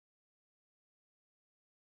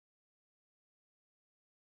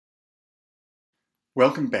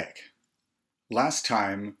Welcome back. Last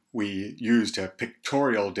time we used a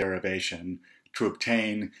pictorial derivation to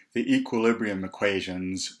obtain the equilibrium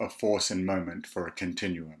equations of force and moment for a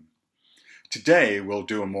continuum. Today we'll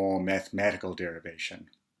do a more mathematical derivation.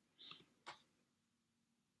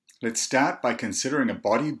 Let's start by considering a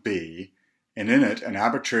body B and in it an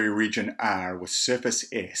arbitrary region R with surface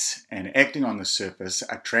S, and acting on the surface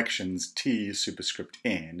attractions T superscript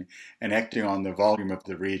N, and acting on the volume of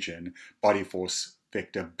the region body force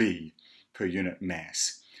vector B per unit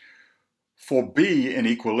mass. For B in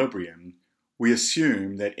equilibrium, we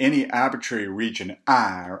assume that any arbitrary region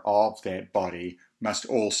R of that body must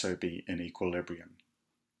also be in equilibrium.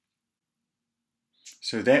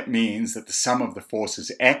 So that means that the sum of the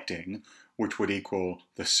forces acting, which would equal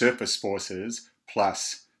the surface forces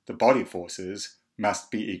plus the body forces,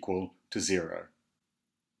 must be equal to 0.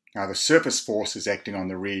 Now the surface forces acting on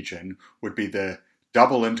the region would be the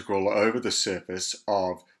double integral over the surface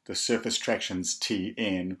of the surface tractions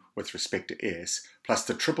Tn with respect to S plus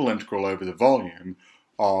the triple integral over the volume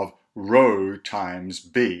of rho times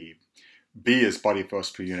B. B is body force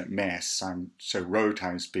per unit mass, so rho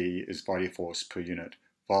times B is body force per unit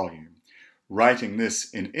volume. Writing this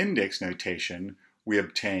in index notation, we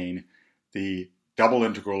obtain the double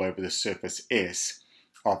integral over the surface S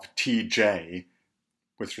of Tj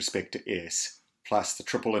with respect to S plus the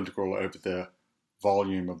triple integral over the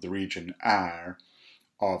volume of the region R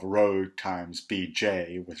of rho times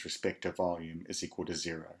Bj with respect to volume is equal to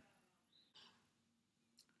 0.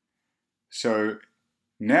 So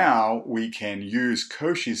now we can use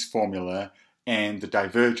Cauchy's formula and the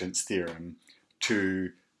divergence theorem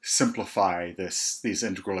to simplify these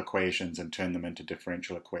integral equations and turn them into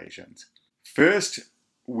differential equations. First,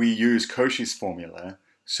 we use Cauchy's formula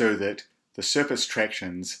so that the surface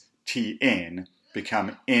tractions Tn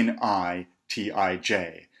become Ni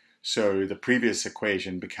Tij. So the previous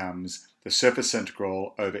equation becomes the surface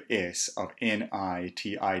integral over S of Ni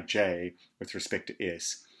Tij with respect to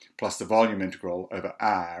S plus the volume integral over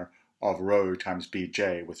R of rho times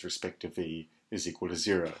Bj with respect to V is equal to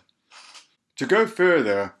 0. To go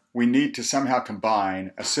further, we need to somehow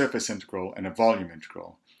combine a surface integral and a volume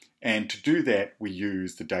integral, and to do that we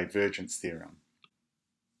use the divergence theorem.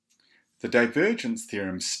 The divergence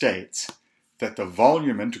theorem states that the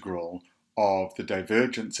volume integral of the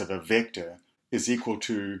divergence of a vector is equal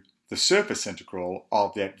to the surface integral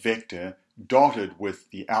of that vector dotted with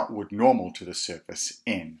the outward normal to the surface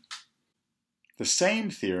n. The same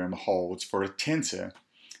theorem holds for a tensor,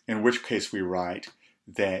 in which case we write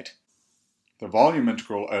that the volume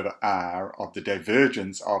integral over R of the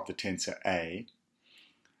divergence of the tensor A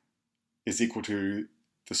is equal to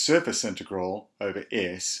the surface integral over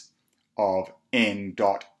S of n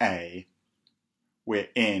dot A, where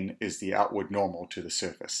n is the outward normal to the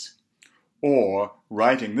surface. Or,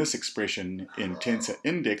 writing this expression in tensor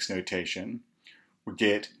index notation, we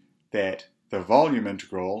get that the volume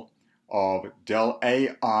integral of del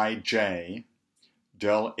Aij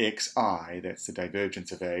del xi, that's the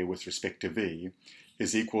divergence of A with respect to V,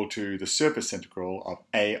 is equal to the surface integral of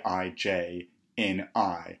Aij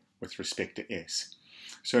Ni with respect to S.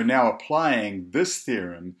 So now applying this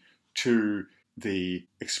theorem to the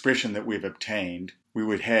expression that we've obtained, we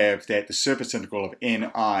would have that the surface integral of Ni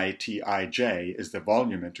Tij is the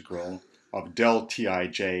volume integral of del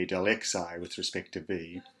Tij del xi with respect to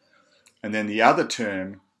V, and then the other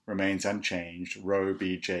term remains unchanged, rho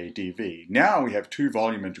Bj dV. Now we have two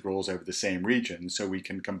volume integrals over the same region, so we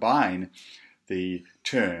can combine the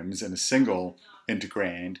terms in a single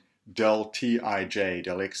integrand, del Tij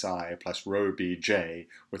del xi plus rho Bj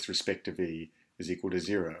with respect to V is equal to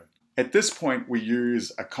 0. At this point we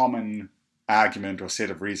use a common argument or set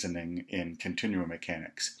of reasoning in continuum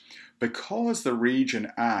mechanics. Because the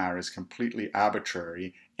region R is completely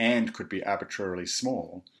arbitrary and could be arbitrarily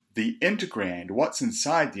small, the integrand, what's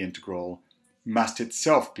inside the integral, must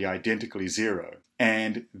itself be identically 0.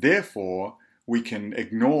 And therefore, we can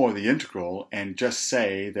ignore the integral and just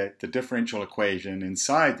say that the differential equation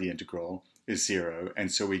inside the integral is 0.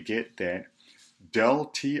 And so we get that del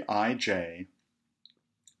Tij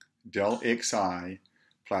del xi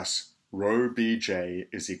plus rho Bj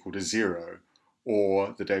is equal to 0,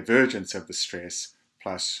 or the divergence of the stress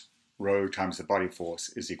plus rho times the body force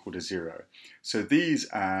is equal to 0. So these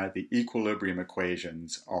are the equilibrium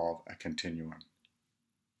equations of a continuum.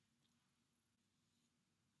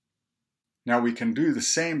 Now we can do the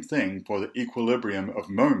same thing for the equilibrium of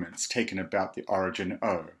moments taken about the origin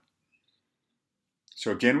O.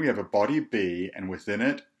 So again we have a body B and within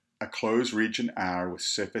it a closed region R with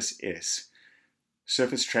surface S.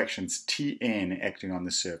 surface tractions Tn acting on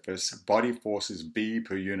the surface, body forces B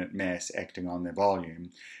per unit mass acting on the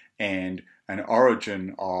volume, and an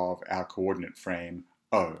origin of our coordinate frame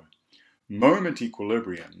O. Moment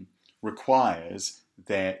equilibrium requires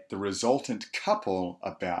that the resultant couple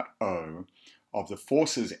about O of the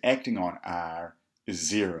forces acting on R is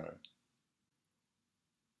 0.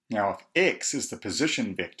 Now, if x is the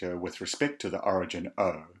position vector with respect to the origin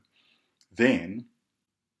O, then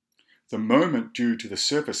the moment due to the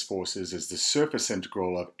surface forces is the surface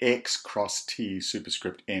integral of x cross t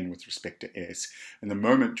superscript n with respect to s, and the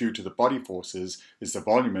moment due to the body forces is the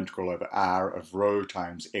volume integral over r of rho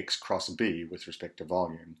times x cross b with respect to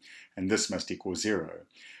volume, and this must equal 0.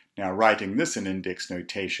 Now, writing this in index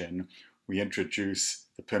notation, we introduce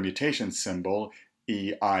the permutation symbol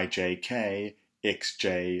eijk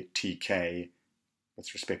xj tk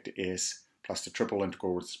with respect to s plus the triple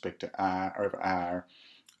integral with respect to r over r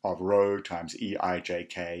of rho times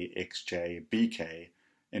eijk xj bk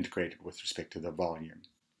integrated with respect to the volume.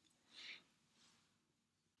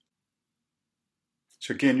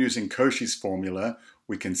 So again, using Cauchy's formula,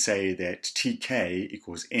 we can say that tk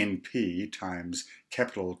equals np times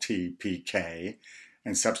capital T pk,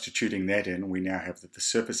 and substituting that in, we now have that the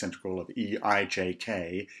surface integral of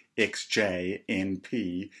eijk xj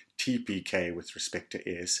np tpk with respect to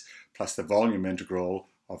s plus the volume integral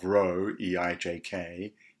of rho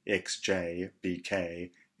eijk xj bk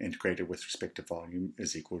integrated with respect to volume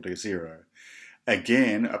is equal to 0.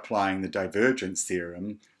 Again, applying the divergence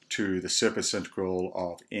theorem to the surface integral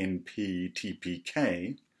of np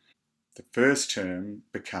tpk, the first term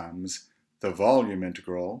becomes the volume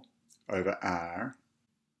integral over r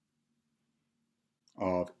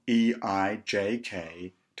of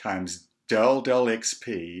eijk times del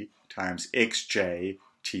xp times xj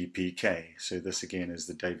tpk. So this again is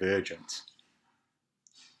the divergence.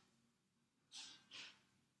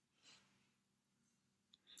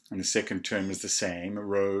 And the second term is the same,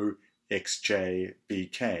 rho xj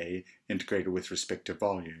bk integrated with respect to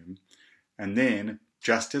volume. And then,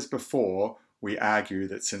 just as before, we argue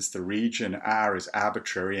that since the region R is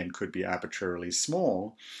arbitrary and could be arbitrarily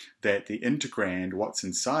small, that the integrand, what's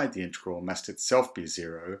inside the integral, must itself be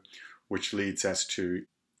 0, which leads us to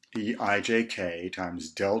eijk times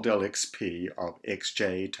del xp of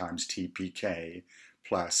xj times tpk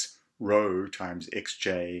plus rho times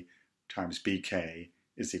xj times bk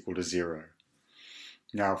is equal to 0.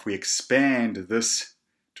 Now, if we expand this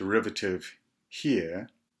derivative here,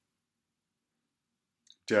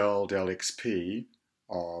 del xp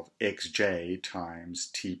of xj times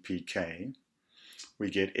tpk, we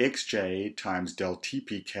get xj times del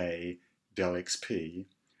tpk del xp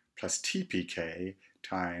plus tpk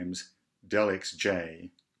times del xj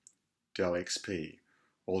del xp.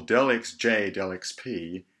 Well, del xj del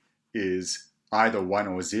xp is either 1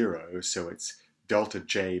 or 0, so it's delta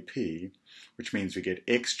jp, which means we get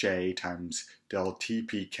xj times del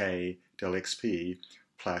tpk del xp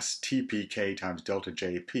plus tpk times delta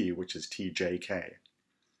jp, which is tjk.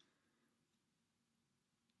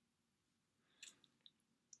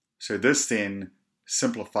 So this then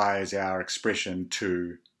simplifies our expression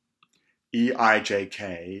to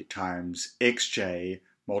eijk times xj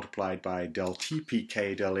multiplied by del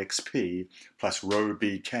tpk del xp plus rho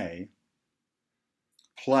bk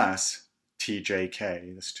plus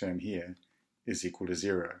tjk, this term here, is equal to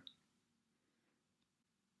 0.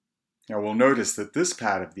 Now we'll notice that this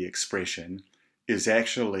part of the expression is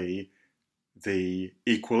actually the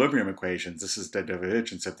equilibrium equations. This is the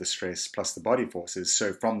divergence of the stress plus the body forces.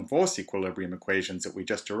 So from the force equilibrium equations that we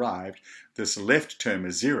just derived, this left term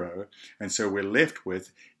is 0, and so we're left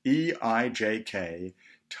with eijk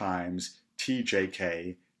times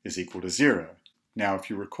tjk is equal to 0. Now if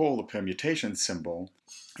you recall the permutation symbol,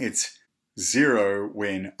 it's 0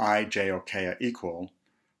 when I, j, or k are equal,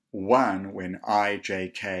 1 when I, j,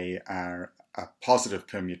 k are a positive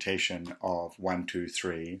permutation of 1, 2,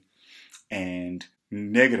 3, and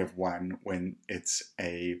negative 1 when it's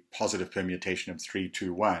a positive permutation of 3,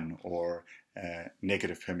 2, 1, or a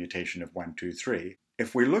negative permutation of 1, 2, 3.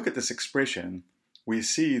 If we look at this expression, we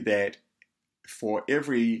see that for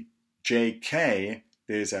every jk,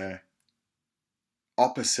 there's a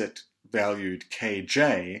opposite valued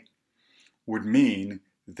kj, would mean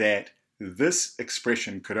that this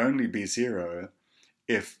expression could only be 0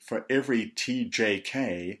 if for every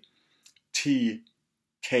tjk,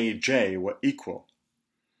 tkj were equal.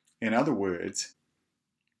 In other words,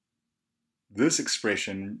 this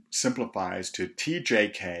expression simplifies to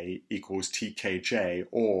tjk equals tkj,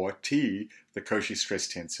 or t, the Cauchy stress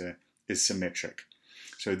tensor, is symmetric.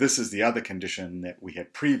 So this is the other condition that we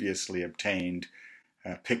had previously obtained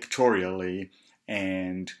pictorially,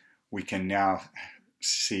 and we can now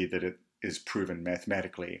see that it is proven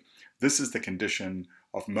mathematically. This is the condition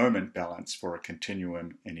of moment balance for a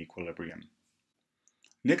continuum in equilibrium.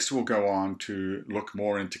 Next, we'll go on to look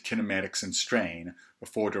more into kinematics and strain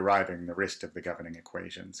before deriving the rest of the governing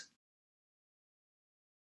equations.